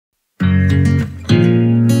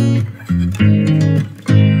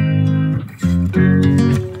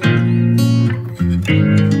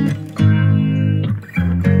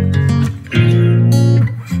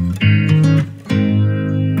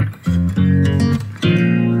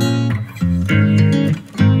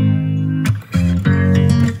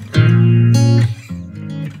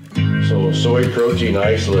protein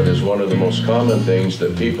isolate is one of the most common things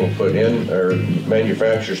that people put in, or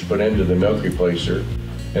manufacturers put into the milk replacer,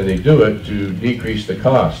 and they do it to decrease the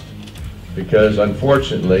cost. Because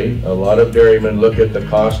unfortunately, a lot of dairymen look at the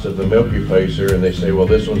cost of the milk replacer and they say, well,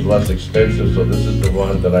 this one's less expensive, so this is the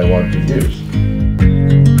one that I want to use.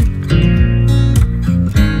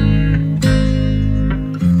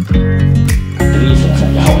 Det visar sig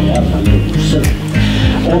att jag har jävla loser.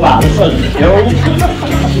 Och varför? Jo,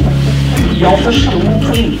 jag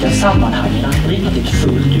förstod inte sammanhangen riktigt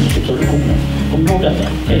fullt ut i produktionen. Kom ihåg detta,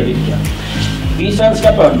 det är det viktiga. Vi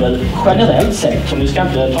svenska bönder generellt sett, som vi ska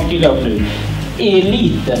inte ta till upp nu, är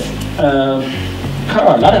lite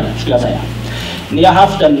curlade skulle jag säga. Ni har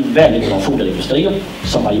haft en väldigt bra foderindustri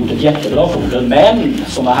som har gjort ett jättebra foder, men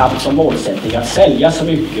som har haft som målsättning att sälja så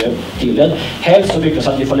mycket till er, helst så mycket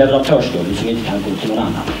så att vi får leverantörsskuld som inte kan gå till någon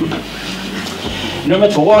annan.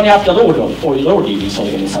 Nummer 2 har ni haft en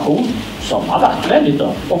rådgivningsorganisation som har varit väldigt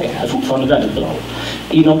bra och är fortfarande väldigt bra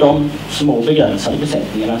inom de små begränsade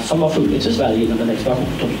besättningarna som har funnits i Sverige innan den expansion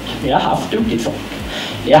tog ut. Ni har haft duktigt folk,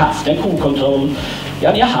 ni har haft en kokontroll,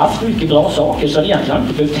 ja, ni har haft mycket bra saker så ni egentligen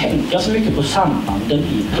inte behövt tänka så mycket på sambanden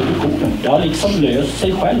i produktionen. Det har liksom löst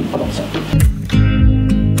sig själv på något sätt.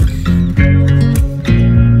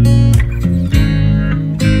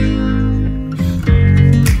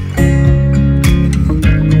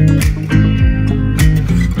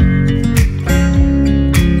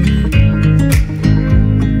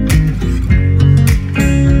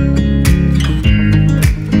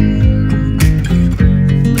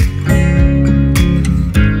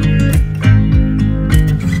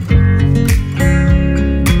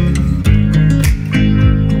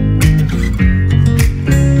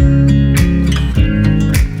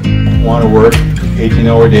 Want to work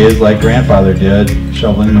 18-hour days like grandfather did,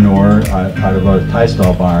 shoveling manure out of a tie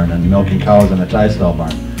stall barn and milking cows in a tie stall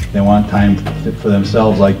barn. They want time for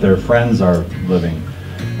themselves like their friends are living.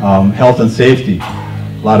 Health and safety.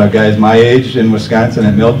 A lot of guys my age in Wisconsin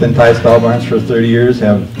that milked in tie stall barns for 30 years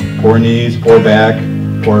have poor knees, poor back,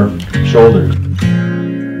 poor shoulders.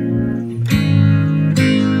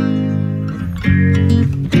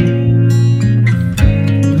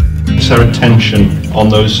 Our attention on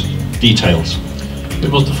those details. Vi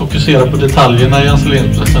måste fokusera på detaljerna i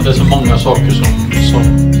insulinpressen. Det är så många saker som...